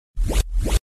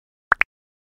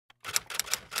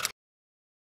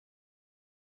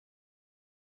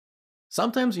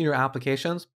Sometimes in your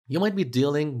applications, you might be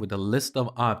dealing with a list of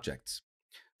objects.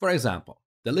 For example,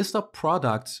 the list of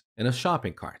products in a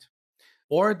shopping cart,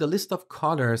 or the list of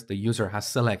colors the user has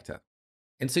selected.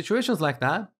 In situations like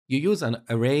that, you use an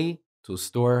array to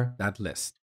store that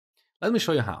list. Let me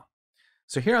show you how.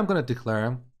 So here I'm going to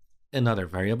declare another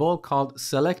variable called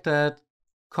selected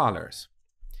colors.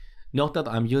 Note that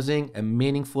I'm using a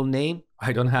meaningful name.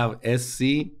 I don't have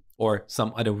SC or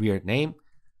some other weird name.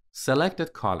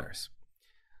 Selected colors.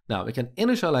 Now we can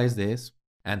initialize this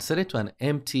and set it to an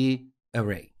empty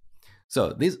array.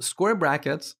 So these square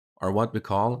brackets are what we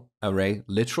call array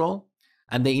literal,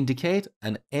 and they indicate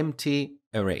an empty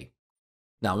array.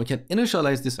 Now we can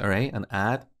initialize this array and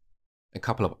add a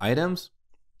couple of items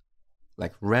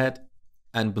like red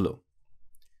and blue.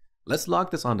 Let's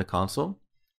log this on the console.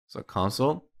 So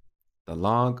console, the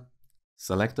log,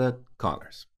 selected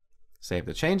colors. Save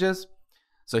the changes.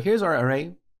 So here's our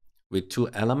array with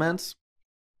 2 elements.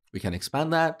 We can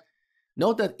expand that.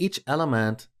 Note that each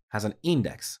element has an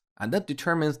index, and that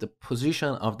determines the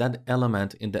position of that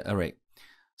element in the array.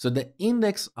 So the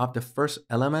index of the first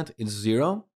element is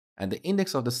 0, and the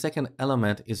index of the second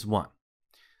element is 1.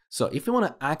 So if you want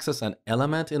to access an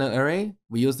element in an array,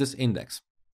 we use this index.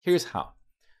 Here's how.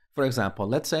 For example,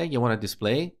 let's say you want to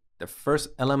display the first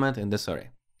element in this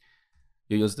array.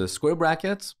 You use the square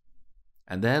brackets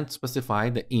and then specify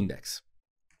the index.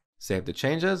 Save the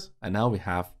changes, and now we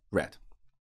have red.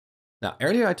 Now,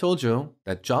 earlier I told you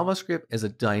that JavaScript is a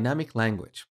dynamic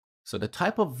language, so the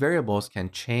type of variables can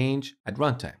change at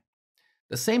runtime.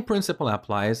 The same principle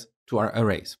applies to our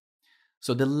arrays.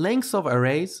 So the lengths of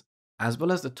arrays, as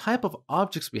well as the type of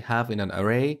objects we have in an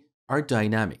array, are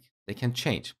dynamic. They can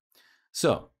change.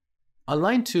 So on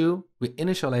line 2, we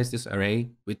initialize this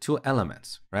array with 2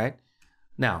 elements, right?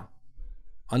 Now,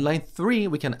 on line 3,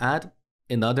 we can add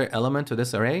another element to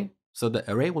this array, so the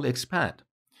array will expand.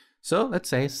 So let's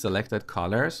say selected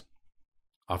colors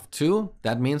of 2.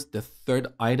 That means the third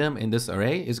item in this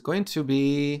array is going to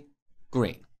be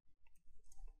green.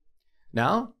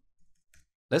 Now,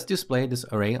 let's display this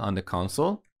array on the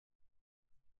console.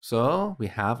 So we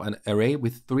have an array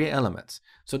with 3 elements.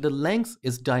 So the length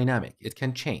is dynamic. It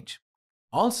can change.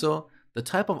 Also, the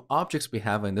type of objects we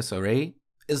have in this array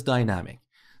is dynamic.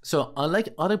 So unlike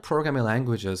other programming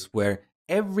languages where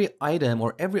every item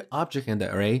or every object in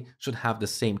the array should have the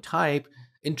same type,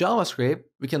 in JavaScript,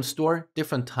 we can store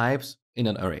different types in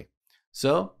an array.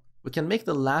 So we can make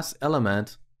the last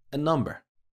element a number.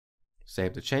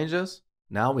 Save the changes.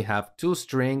 Now we have 2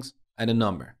 strings and a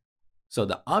number. So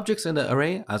the objects in the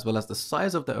array as well as the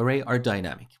size of the array are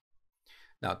dynamic.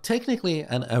 Now technically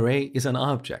an array is an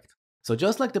object. So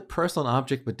just like the person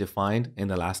object we defined in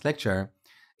the last lecture,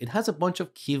 it has a bunch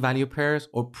of key value pairs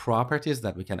or properties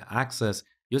that we can access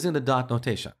using the dot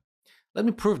notation. Let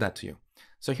me prove that to you.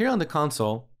 So here on the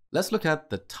console, let's look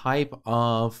at the type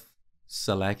of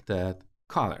selected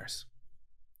colors.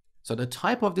 So the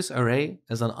type of this array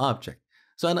is an object.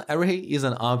 So an array is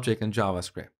an object in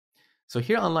JavaScript. So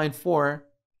here on line 4,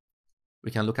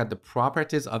 we can look at the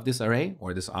properties of this array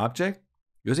or this object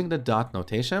using the dot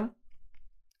notation.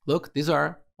 Look, these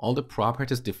are all the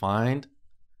properties defined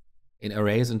in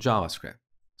arrays in JavaScript.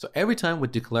 So every time we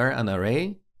declare an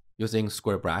array using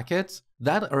square brackets,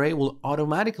 that array will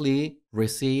automatically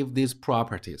receive these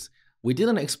properties. We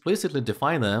didn't explicitly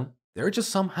define them. They're just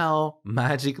somehow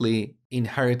magically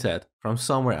inherited from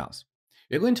somewhere else.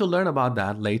 We're going to learn about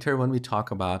that later when we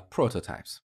talk about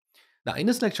prototypes. Now in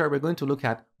this lecture, we're going to look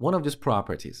at one of these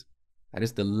properties. That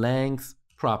is the length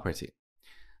property.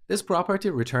 This property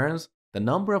returns the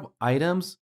number of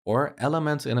items or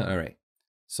elements in an array.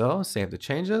 So save the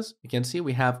changes. You can see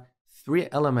we have 3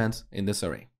 elements in this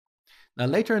array. Now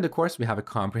later in the course, we have a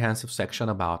comprehensive section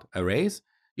about arrays.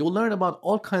 You will learn about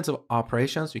all kinds of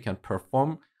operations you can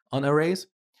perform on arrays.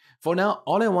 For now,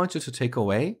 all I want you to take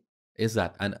away is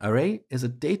that an array is a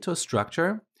data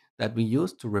structure that we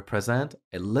use to represent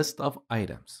a list of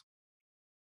items.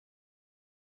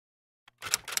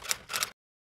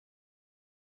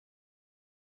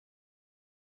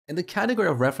 In the category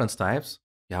of reference types,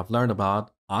 you have learned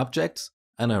about objects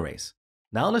and arrays.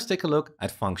 Now let's take a look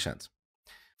at functions.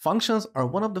 Functions are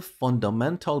one of the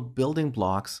fundamental building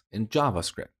blocks in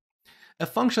JavaScript. A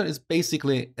function is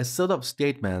basically a set of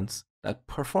statements that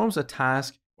performs a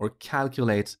task or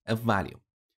calculates a value.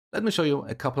 Let me show you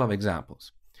a couple of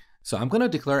examples. So I'm going to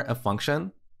declare a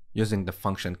function using the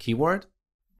function keyword.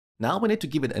 Now we need to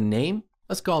give it a name.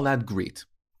 Let's call that greet.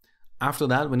 After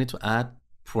that, we need to add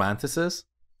parentheses.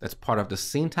 That's part of the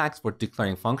syntax for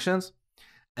declaring functions.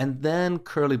 And then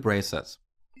curly braces.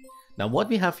 Now what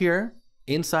we have here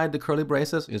inside the curly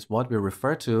braces is what we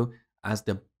refer to as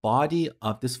the body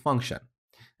of this function.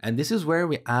 And this is where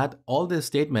we add all the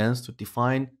statements to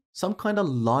define some kind of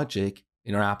logic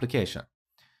in our application.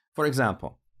 For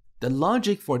example, the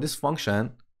logic for this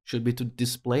function should be to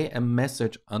display a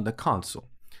message on the console.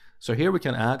 So here we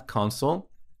can add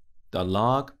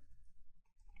console.log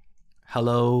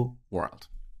hello world.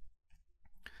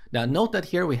 Now note that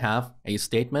here we have a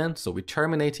statement, so we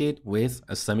terminate it with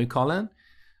a semicolon.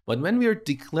 But when we are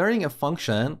declaring a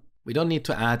function, we don't need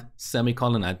to add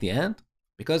semicolon at the end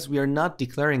because we are not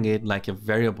declaring it like a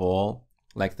variable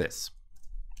like this.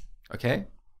 Okay?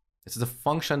 This is a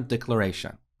function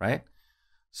declaration, right?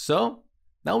 So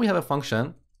now we have a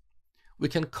function. We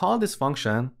can call this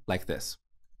function like this.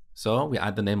 So we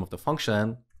add the name of the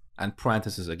function and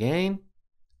parentheses again,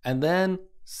 and then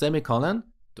semicolon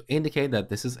to indicate that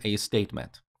this is a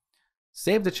statement.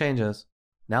 Save the changes.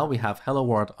 Now we have hello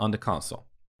world on the console.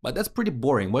 But that's pretty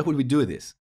boring. Why would we do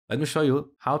this? Let me show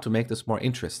you how to make this more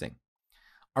interesting.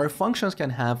 Our functions can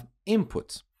have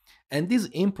inputs, and these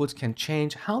inputs can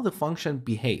change how the function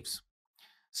behaves.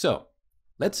 So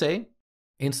let's say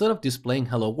instead of displaying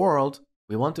hello world,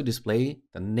 we want to display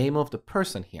the name of the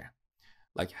person here,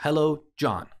 like hello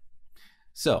John.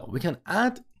 So we can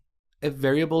add a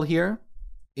variable here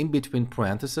in between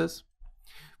parentheses.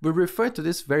 We refer to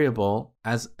this variable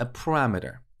as a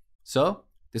parameter. So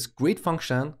this greet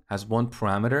function has one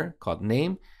parameter called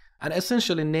name, and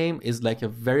essentially name is like a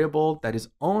variable that is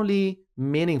only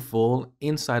meaningful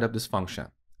inside of this function.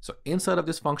 So inside of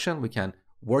this function, we can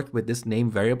work with this name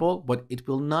variable, but it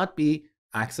will not be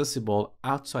accessible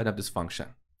outside of this function.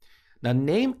 Now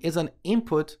name is an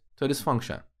input to this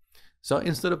function. So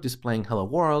instead of displaying hello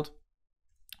world,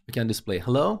 we can display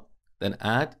hello, then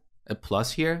add a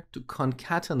plus here to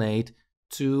concatenate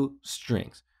two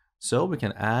strings. So we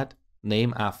can add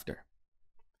name after.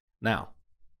 Now,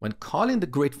 when calling the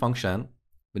greet function,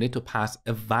 we need to pass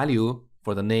a value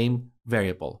for the name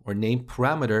variable or name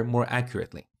parameter more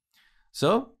accurately.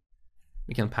 So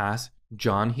we can pass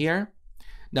John here.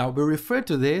 Now we refer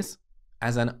to this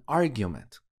as an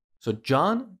argument. So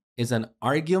John is an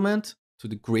argument to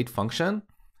the greet function,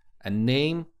 and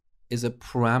name is a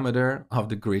parameter of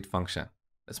the greet function.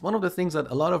 That's one of the things that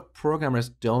a lot of programmers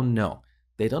don't know.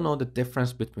 They don't know the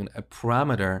difference between a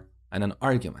parameter and an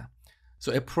argument.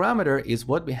 So a parameter is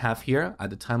what we have here at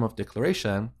the time of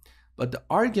declaration, but the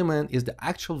argument is the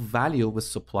actual value we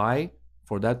supply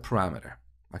for that parameter.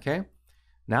 Okay?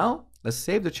 Now let's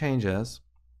save the changes.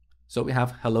 So we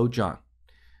have hello John.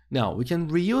 Now we can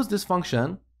reuse this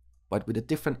function, but with a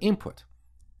different input.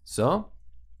 So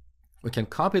we can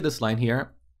copy this line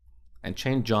here and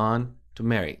change John to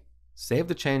Mary. Save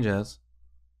the changes.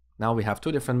 Now we have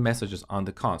two different messages on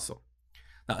the console.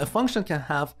 Now a function can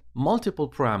have multiple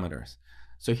parameters.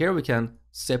 So here we can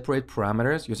separate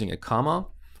parameters using a comma.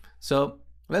 So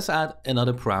let's add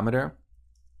another parameter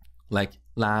like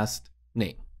last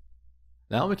name.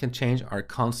 Now we can change our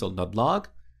console.log,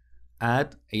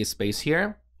 add a space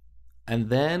here, and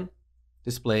then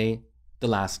display the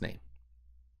last name.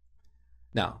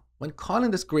 Now, when calling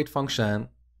this greet function,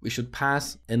 we should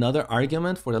pass another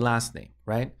argument for the last name,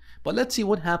 right? But let's see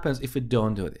what happens if we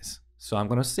don't do this. So I'm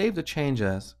going to save the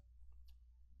changes.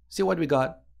 See what we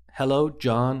got? Hello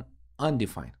John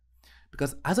undefined.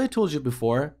 Because as I told you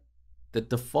before, the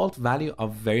default value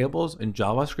of variables in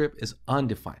JavaScript is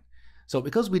undefined. So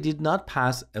because we did not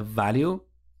pass a value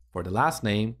for the last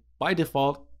name, by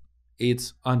default,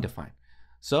 it's undefined.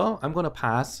 So I'm going to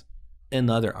pass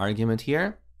another argument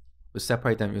here. We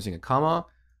separate them using a comma,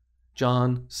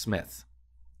 John Smith.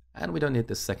 And we don't need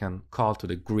the second call to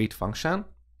the greet function.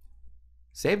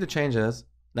 Save the changes.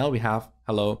 Now we have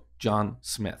hello John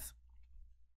Smith.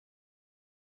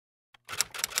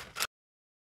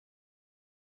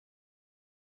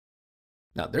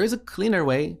 Now there is a cleaner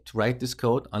way to write this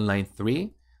code on line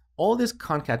 3. All these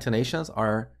concatenations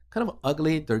are kind of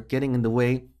ugly. They're getting in the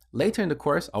way. Later in the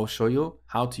course, I'll show you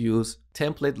how to use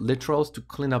template literals to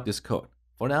clean up this code.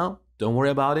 For now, don't worry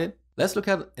about it. Let's look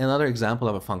at another example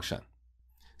of a function.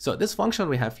 So this function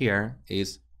we have here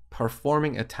is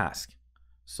performing a task.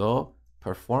 So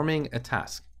performing a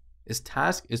task. Its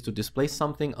task is to display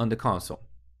something on the console.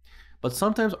 But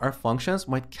sometimes our functions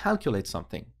might calculate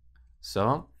something.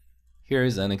 So here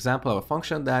is an example of a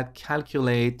function that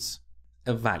calculates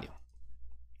a value.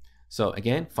 So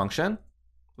again, function.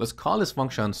 Let's call this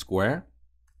function square.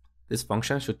 This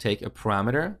function should take a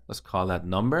parameter. Let's call that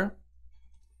number.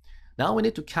 Now we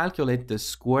need to calculate the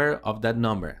square of that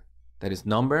number. That is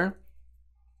number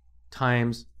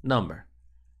times number.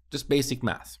 Just basic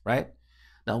math, right?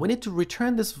 Now we need to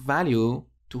return this value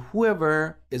to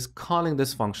whoever is calling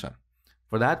this function.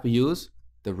 For that, we use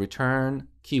the return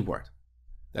keyword.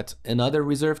 That's another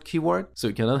reserved keyword, so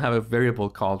you cannot have a variable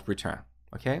called return,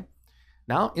 okay?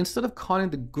 Now, instead of calling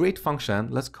the greet function,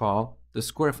 let's call the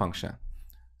square function.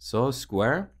 So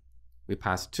square, we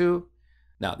pass 2.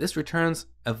 Now this returns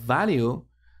a value,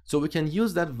 so we can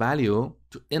use that value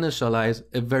to initialize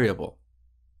a variable.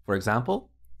 For example,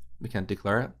 we can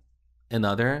declare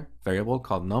another variable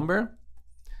called number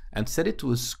and set it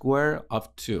to a square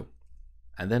of 2.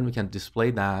 And then we can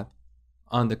display that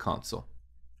on the console.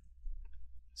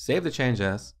 Save the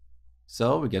changes,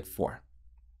 so we get 4.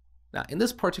 Now, in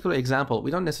this particular example,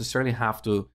 we don't necessarily have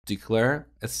to declare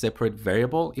a separate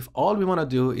variable if all we want to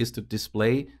do is to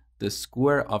display the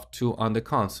square of 2 on the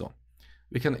console.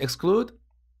 We can exclude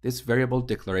this variable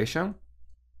declaration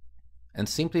and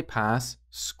simply pass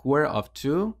square of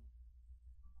 2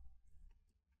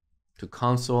 to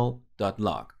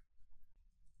console.log.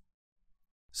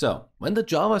 So when the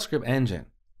JavaScript engine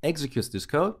executes this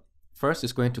code, first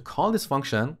it's going to call this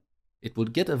function, it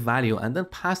would get a value and then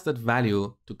pass that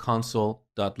value to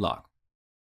console.log.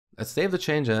 Let's save the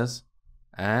changes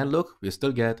and look, we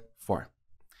still get 4.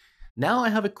 Now I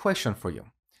have a question for you.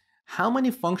 How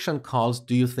many function calls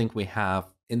do you think we have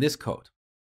in this code?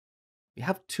 We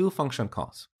have 2 function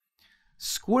calls.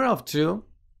 Square of 2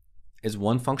 is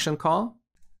one function call.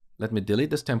 Let me delete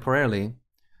this temporarily.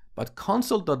 But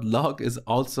console.log is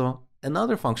also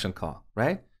another function call,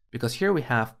 right? Because here we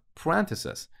have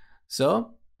parentheses.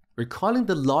 So we're calling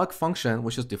the log function,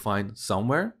 which is defined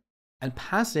somewhere, and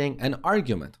passing an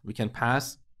argument. We can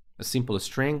pass a simple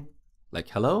string like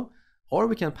hello, or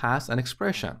we can pass an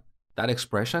expression. That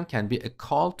expression can be a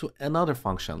call to another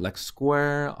function like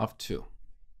square of 2.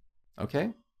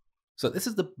 Okay? So this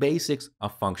is the basics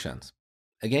of functions.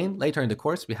 Again, later in the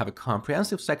course, we have a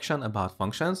comprehensive section about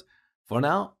functions. For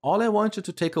now, all I want you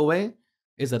to take away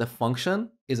is that a function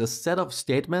is a set of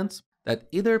statements that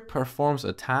either performs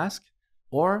a task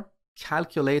or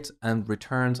calculates and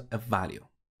returns a value.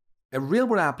 A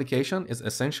real-world application is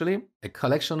essentially a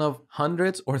collection of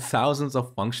hundreds or thousands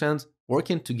of functions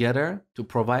working together to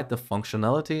provide the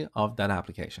functionality of that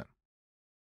application.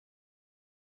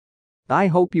 I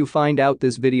hope you find out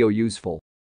this video useful.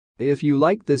 If you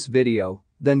like this video,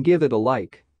 then give it a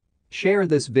like. Share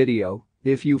this video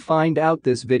if you find out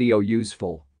this video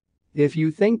useful. If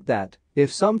you think that,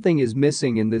 if something is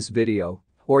missing in this video,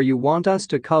 or you want us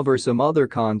to cover some other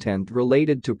content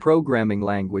related to programming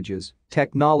languages,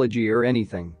 technology or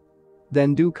anything,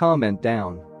 then do comment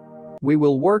down. We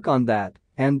will work on that,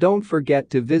 and don't forget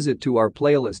to visit to our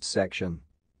playlist section.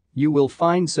 You will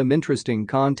find some interesting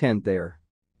content there.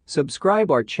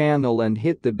 Subscribe our channel and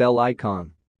hit the bell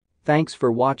icon. Thanks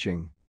for watching.